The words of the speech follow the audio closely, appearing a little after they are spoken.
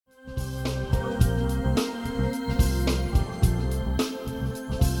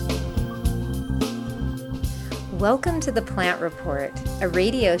Welcome to The Plant Report, a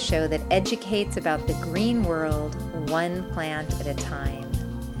radio show that educates about the green world one plant at a time.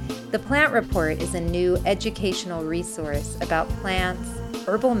 The Plant Report is a new educational resource about plants,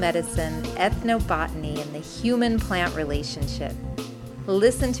 herbal medicine, ethnobotany, and the human-plant relationship.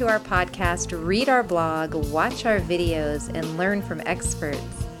 Listen to our podcast, read our blog, watch our videos, and learn from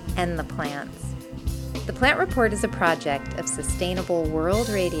experts and the plants. The Plant Report is a project of Sustainable World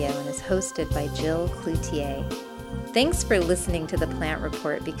Radio and is hosted by Jill Cloutier. Thanks for listening to The Plant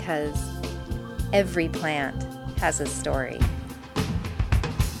Report because every plant has a story.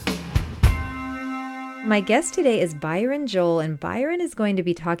 My guest today is Byron Joel, and Byron is going to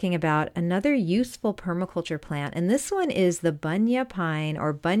be talking about another useful permaculture plant, and this one is the bunya pine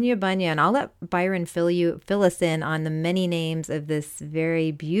or bunya-bunya, and I'll let Byron fill us in on the many names of this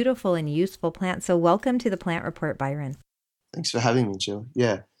very beautiful and useful plant. So welcome to the Plant Report, Byron. Thanks for having me, Jill.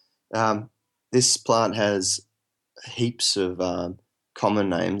 This plant has heaps of common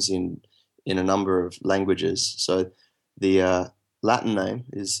names in a number of languages. So the Latin name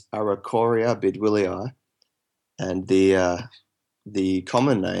is Araucaria bidwillii, and the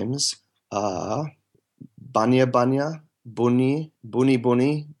common names are Bunya-Bunya, Buni,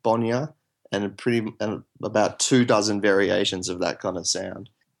 Buni-Buni, Bonya, and about 24 variations of that kind of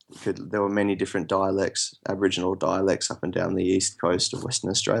sound. There were many different dialects, Aboriginal dialects up and down the east coast of Western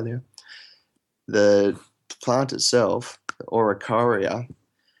Australia. The plant itself, Araucaria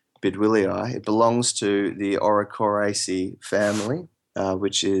bidwillii, it belongs to the Araucariaceae family,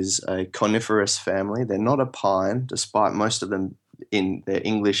 which is a coniferous family. They're not a pine, despite most of them in their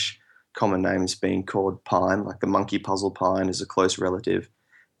English common names being called pine, like the monkey puzzle pine is a close relative.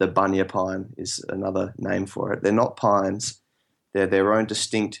 The bunya pine is another name for it. They're not pines. They're their own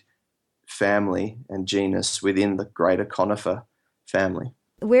distinct family and genus within the greater conifer family.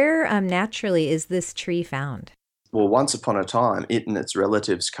 Where naturally is this tree found? Well, once upon a time, it and its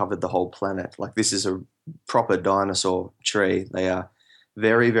relatives covered the whole planet. Like, this is a proper dinosaur tree. They are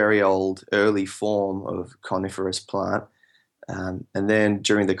very, very old, early form of coniferous plant. And then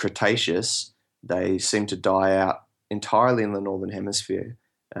during the Cretaceous, they seem to die out entirely in the Northern Hemisphere.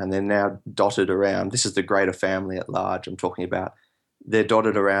 And they're now dotted around. This is the greater family at large I'm talking about. They're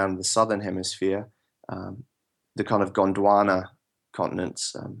dotted around the Southern Hemisphere, the kind of Gondwana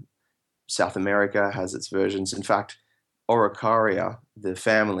continents. South America has its versions. In fact, Araucaria, the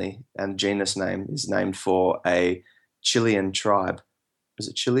family and genus name, is named for a Chilean tribe. Was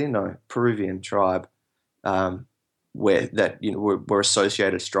it Chilean? No, Peruvian tribe, where that were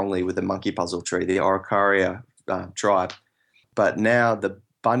associated strongly with the monkey puzzle tree, the Araucaria tribe. But now the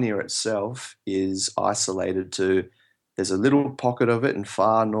bunya itself is isolated to. There's a little pocket of it in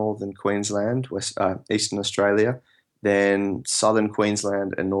far northern Queensland, eastern Australia, then southern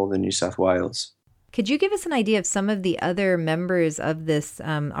Queensland and northern New South Wales. Could you give us an idea of some of the other members of this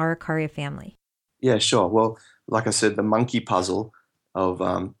Araucaria family? Yeah, sure. Well, like I said, the monkey puzzle of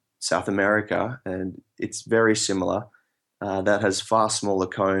South America, and it's very similar. That has far smaller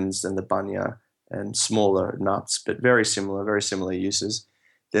cones than the bunya and smaller nuts, but very similar uses.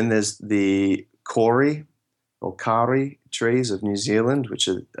 Then there's the kori or kari trees of New Zealand, which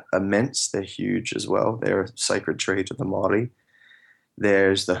are immense. They're huge as well. They're a sacred tree to the Māori.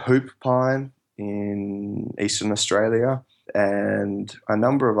 There's the hoop pine in Eastern Australia and a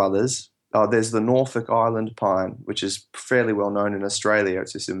number of others. There's the Norfolk Island pine, which is fairly well known in Australia.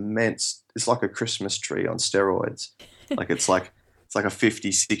 It's this immense, it's like a Christmas tree on steroids. It's like a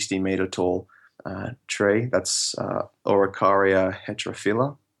 50, 60 meter tall tree. That's Araucaria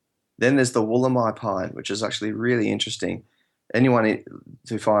heterophylla. Then there's the Wollemi pine, which is actually really interesting. Anyone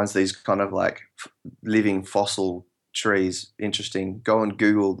who finds these kind of like living fossil trees interesting, go and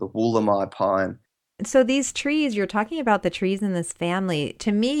Google the Wollemi pine. So these trees, you're talking about the trees in this family.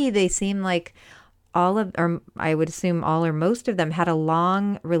 To me, they seem like I would assume all or most of them had a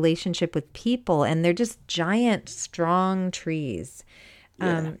long relationship with people, and they're just giant, strong trees.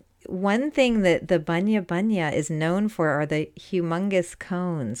 Yeah. One thing that the bunya-bunya is known for are the humongous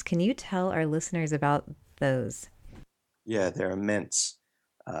cones. Can you tell our listeners about those? Yeah, they're immense.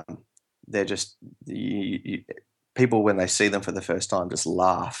 They're just, people when they see them for the first time just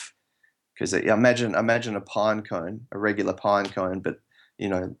laugh. Because imagine a pine cone, a regular pine cone, but,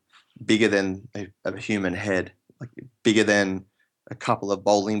 bigger than a human head, like bigger than a couple of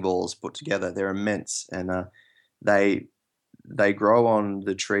bowling balls put together. They're immense. And they grow on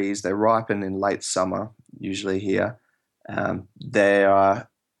the trees. They ripen in late summer, usually here. They are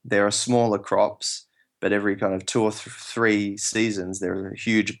smaller crops, but every kind of 2 or 3 seasons, there's a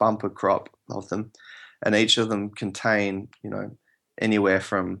huge bumper crop of them. And each of them contain, anywhere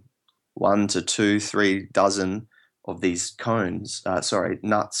from 1 to 2, 3 dozen these cones,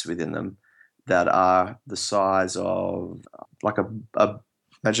 nuts within them that are the size of like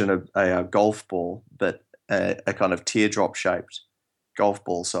imagine a golf ball, but a kind of teardrop shaped golf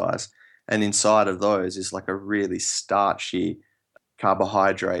ball size. And inside of those is like a really starchy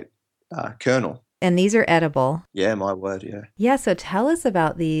carbohydrate kernel. And these are edible. Yeah, my word, yeah. Yeah, so tell us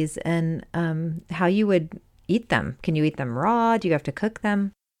about these and how you would eat them. Can you eat them raw? Do you have to cook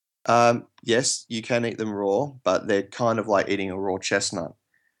them? Yes, you can eat them raw, but they're kind of like eating a raw chestnut.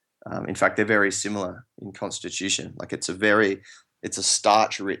 In fact, they're very similar in constitution. Like it's a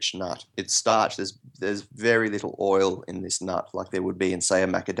starch-rich nut. It's starch. There's very little oil in this nut, like there would be in, say, a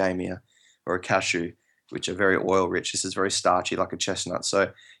macadamia or a cashew, which are very oil-rich. This is very starchy, like a chestnut.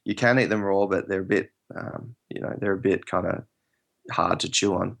 So you can eat them raw, but they're a bit, they're a bit kind of hard to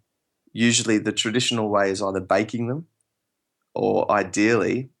chew on. Usually, the traditional way is either baking them or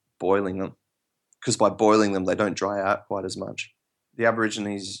ideally boiling them, because by boiling them, they don't dry out quite as much. The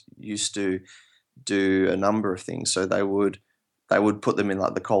Aborigines used to do a number of things. So they would put them in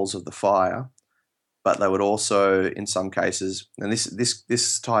like the coals of the fire, but they would also, in some cases, and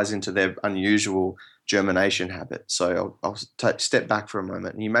this ties into their unusual germination habit. So I'll step back for a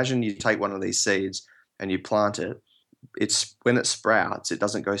moment. And imagine you take one of these seeds and you plant it. When it sprouts, it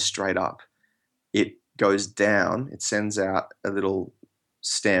doesn't go straight up. It goes down. It sends out a little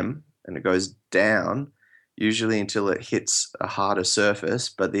stem and it goes down, usually until it hits a harder surface.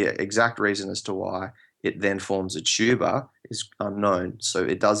 But the exact reason as to why it then forms a tuber is unknown. So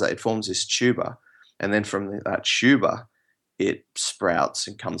it does that. It forms this tuber, and then from that tuber, it sprouts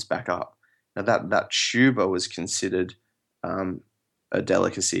and comes back up. Now that tuber was considered a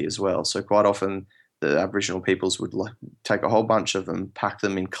delicacy as well. So quite often the Aboriginal peoples would take a whole bunch of them, pack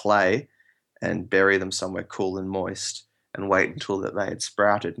them in clay, and bury them somewhere cool and moist, and wait until that they had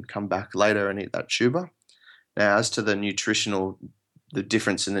sprouted and come back later and eat that tuber. Now, as to the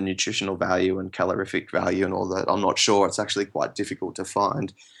difference in the nutritional value and calorific value and all that, I'm not sure. It's actually quite difficult to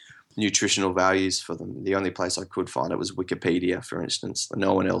find nutritional values for them. The only place I could find it was Wikipedia, for instance.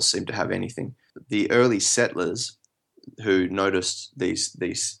 No one else seemed to have anything. The early settlers who noticed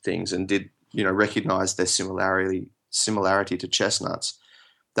these things and did, recognize their similarity to chestnuts,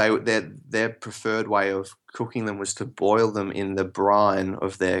 their preferred way of cooking them was to boil them in the brine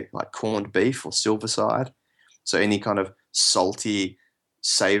of their like corned beef or silverside. So any kind of salty,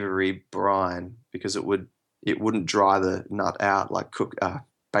 savory brine, because it wouldn't dry the nut out like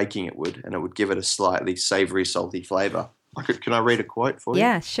baking it would, and it would give it a slightly savory, salty flavor. Can I read a quote for you?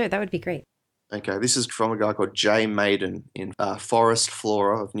 Yeah, sure. That would be great. Okay, this is from a guy called J. Maiden in Forest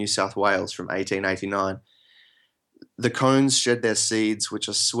Flora of New South Wales from 1889. The cones shed their seeds, which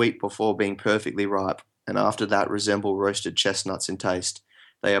are sweet before being perfectly ripe, and after that resemble roasted chestnuts in taste.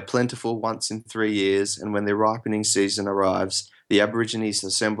 They are plentiful once in 3 years, and when their ripening season arrives, the Aborigines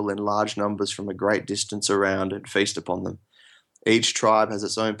assemble in large numbers from a great distance around and feast upon them. Each tribe has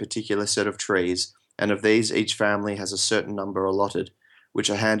its own particular set of trees, and of these each family has a certain number allotted, which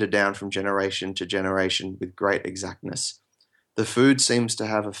are handed down from generation to generation with great exactness. The food seems to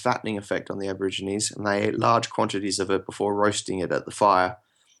have a fattening effect on the Aborigines, and they ate large quantities of it before roasting it at the fire.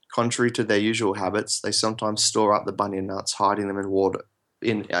 Contrary to their usual habits, they sometimes store up the bunya nuts, hiding them in water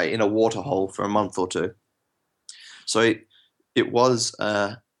in a water hole for a month or two. So it was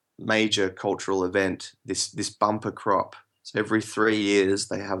a major cultural event, this bumper crop. So every 3 years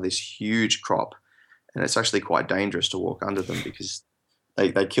they have this huge crop, and it's actually quite dangerous to walk under them because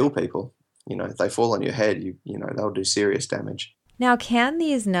they kill people. If they fall on your head, they'll do serious damage. Now, can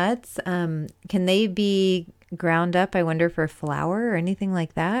these nuts, can they be ground up, I wonder, for flour or anything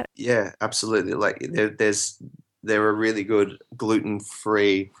like that? Yeah, absolutely. Like they're a really good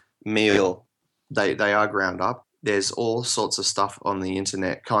gluten-free meal. They are ground up. There's all sorts of stuff on the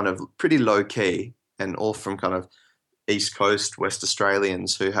internet, kind of pretty low-key, and all from kind of East Coast West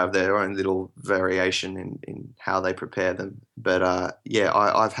Australians who have their own little variation in how they prepare them. But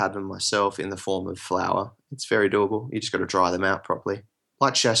I've had them myself in the form of flour. It's very doable. You just got to dry them out properly.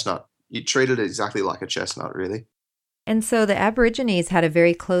 Like chestnut. You treat it exactly like a chestnut, really. And so the Aborigines had a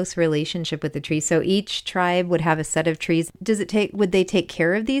very close relationship with the tree. So each tribe would have a set of trees. Would they take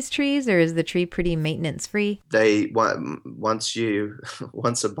care of these trees, or is the tree pretty maintenance free? Once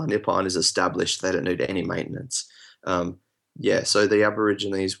a bunya pine is established, they don't need any maintenance. So the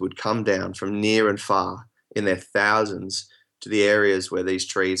Aborigines would come down from near and far in their thousands to the areas where these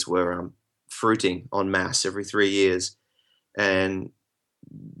trees were fruiting en masse every 3 years, and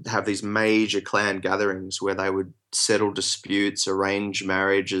have these major clan gatherings where they would settle disputes, arrange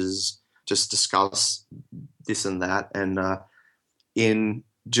marriages, just discuss this and that. And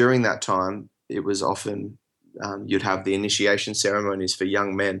during that time, it was often you'd have the initiation ceremonies for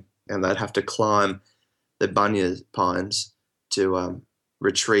young men, and they'd have to climb the bunya pines to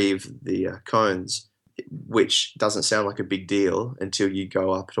retrieve the cones, which doesn't sound like a big deal until you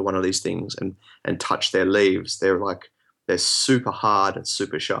go up to one of these things and touch their leaves. They're super hard and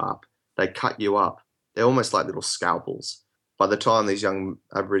super sharp. They cut you up. They're almost like little scalpels. By the time these young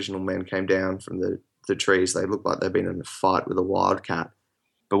Aboriginal men came down from the trees, they looked like they'd been in a fight with a wildcat.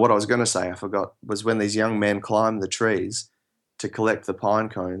 But what I was going to say, I forgot, was when these young men climbed the trees to collect the pine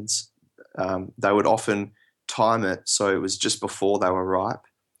cones, they would often time it so it was just before they were ripe.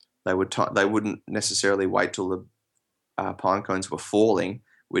 They wouldn't necessarily wait till the pine cones were falling,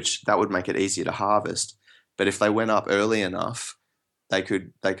 which that would make it easier to harvest. But if they went up early enough, they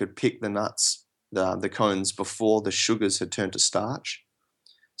could pick the nuts, the cones, before the sugars had turned to starch.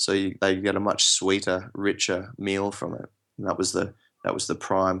 So they get a much sweeter, richer meal from it. And that was the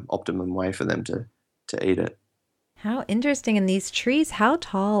prime optimum way for them to eat it. How interesting. In these trees, how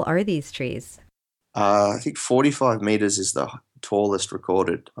tall are these trees? I think 45 meters is the tallest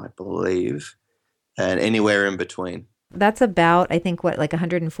recorded, I believe, and anywhere in between. That's about, I think, like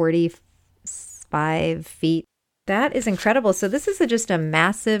 145 feet. That is incredible. So this is just a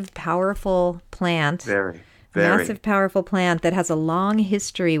massive, powerful plant. Very. Massive, powerful plant that has a long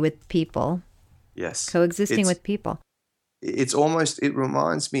history with people. Yes. Coexisting with people. It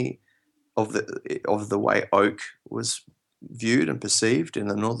reminds me of the way oak was viewed and perceived in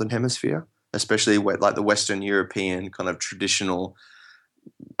the Northern Hemisphere, especially like the Western European kind of traditional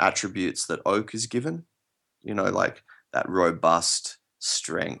attributes that oak is given, like that robust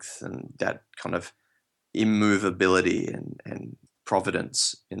strength and that kind of immovability and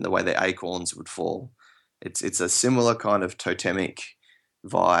providence in the way the acorns would fall. It's a similar kind of totemic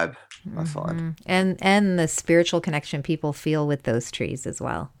vibe, I find. And the spiritual connection people feel with those trees as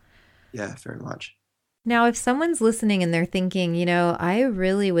well. Yeah, very much. Now, if someone's listening and they're thinking, I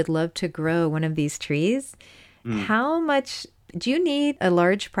really would love to grow one of these trees, how much do you need a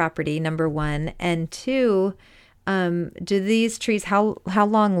large property, number one? And two, do these trees, how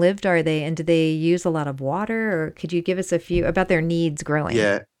long lived are they? And do they use a lot of water? Or could you give us a few about their needs growing?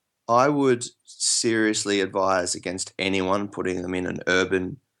 Yeah, I would seriously advise against anyone putting them in an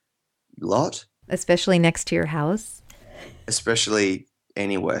urban lot. Especially next to your house? Especially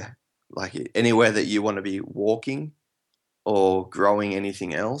anywhere. Like anywhere that you want to be walking or growing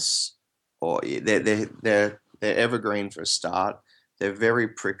anything else. Or they're evergreen for a start. They're very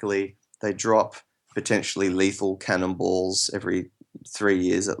prickly. They drop potentially lethal cannonballs every 3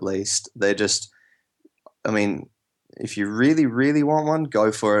 years at least. They're just, if you really, really want one,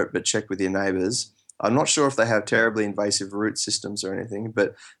 go for it, but check with your neighbours. I'm not sure if they have terribly invasive root systems or anything,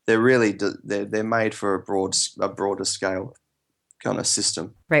 but they're made for a broader scale kind of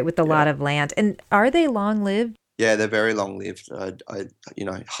system. Right, with a lot of land. And are they long-lived? Yeah, they're very long-lived.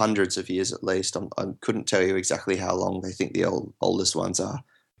 Hundreds of years at least. I couldn't tell you exactly how long they think the oldest ones are.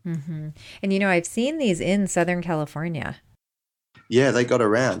 Mm-hmm. And I've seen these in Southern California. Yeah, they got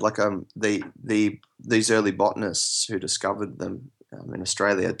around. Like these early botanists who discovered them in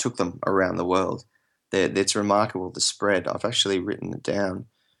Australia took them around the world. It's remarkable, the spread. I've actually written it down.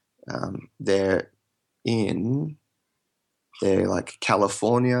 They're like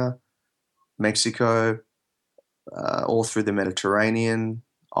California, Mexico, all through the Mediterranean,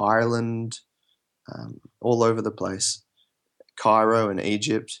 Ireland, all over the place. Cairo and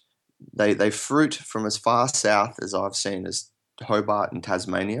Egypt. They fruit from as far south as I've seen as Hobart and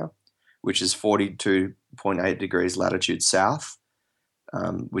Tasmania, which is 42.8 degrees latitude south,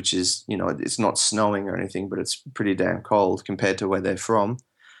 which is, it's not snowing or anything, but it's pretty damn cold compared to where they're from.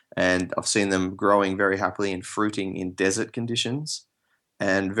 And I've seen them growing very happily and fruiting in desert conditions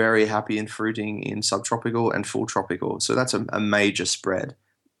and very happy in fruiting in subtropical and full tropical. So that's a major spread.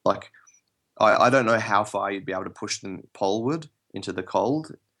 Like, I don't know how far you'd be able to push them poleward into the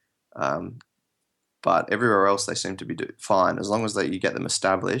cold, but everywhere else they seem to be fine. As long as you get them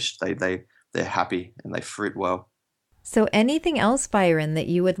established, they're happy and they fruit well. So anything else, Byron, that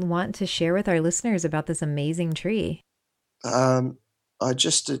you would want to share with our listeners about this amazing tree?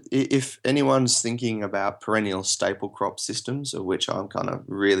 If anyone's thinking about perennial staple crop systems, of which I'm kind of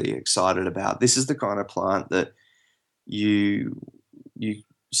really excited about, this is the kind of plant that you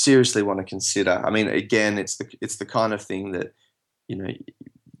seriously want to consider. Again, it's the kind of thing that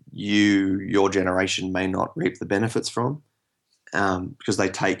your generation may not reap the benefits from, because they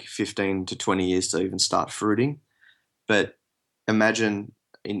take 15 to 20 years to even start fruiting. But imagine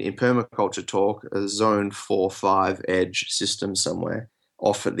in permaculture talk, a zone 4-5 edge system somewhere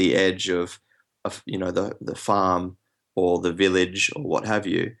off at the edge of the farm or the village or what have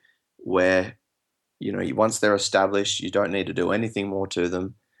you, where once they're established, you don't need to do anything more to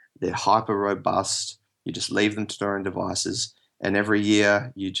them. They're hyper robust. You just leave them to their own devices. And every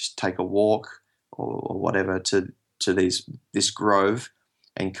year you just take a walk or whatever to this grove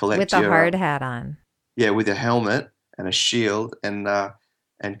and collect with a hard hat on. Yeah, with a helmet and a shield and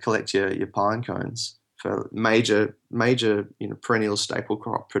collect your pine cones for major perennial staple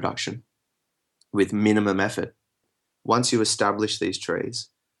crop production with minimum effort. Once you establish these trees,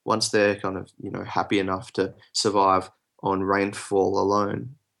 once they're kind of happy enough to survive on rainfall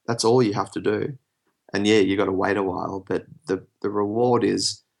alone, that's all you have to do. And yeah, you got to wait a while, but the reward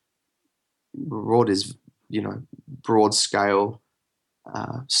is broad scale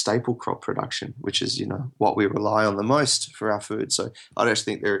staple crop production, which is what we rely on the most for our food. So I just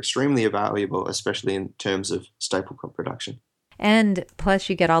think they're extremely valuable, especially in terms of staple crop production. And plus,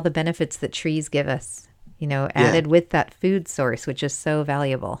 you get all the benefits that trees give us, added with that food source, which is so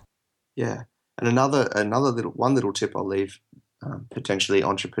valuable. Yeah, and another little tip I'll leave potentially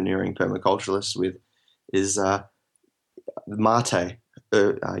entrepreneuring permaculturalists with is mate,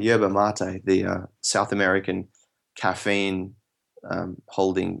 yerba mate, the South American caffeine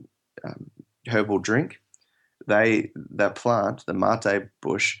holding herbal drink. That plant, the mate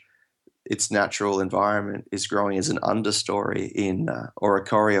bush, its natural environment is growing as an understory in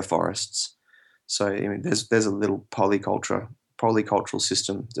Araucaria forests. So there's a little polycultural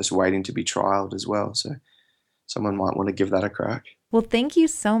system just waiting to be trialed as well. So someone might want to give that a crack. Well, thank you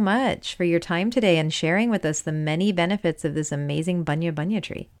so much for your time today and sharing with us the many benefits of this amazing Bunya-Bunya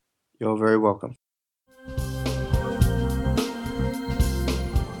tree. You're very welcome.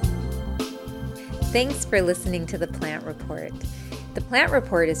 Thanks for listening to The Plant Report. The Plant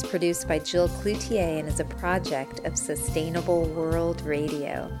Report is produced by Jill Cloutier and is a project of Sustainable World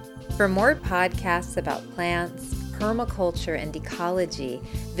Radio. For more podcasts about plants, permaculture, and ecology,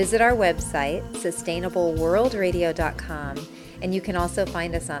 visit our website, sustainableworldradio.com, and you can also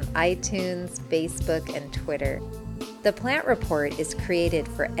find us on iTunes, Facebook, and Twitter. The Plant Report is created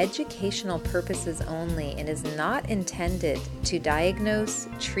for educational purposes only and is not intended to diagnose,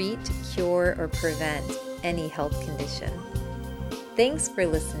 treat, cure, or prevent any health condition. Thanks for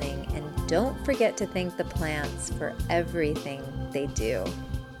listening, and don't forget to thank the plants for everything they do.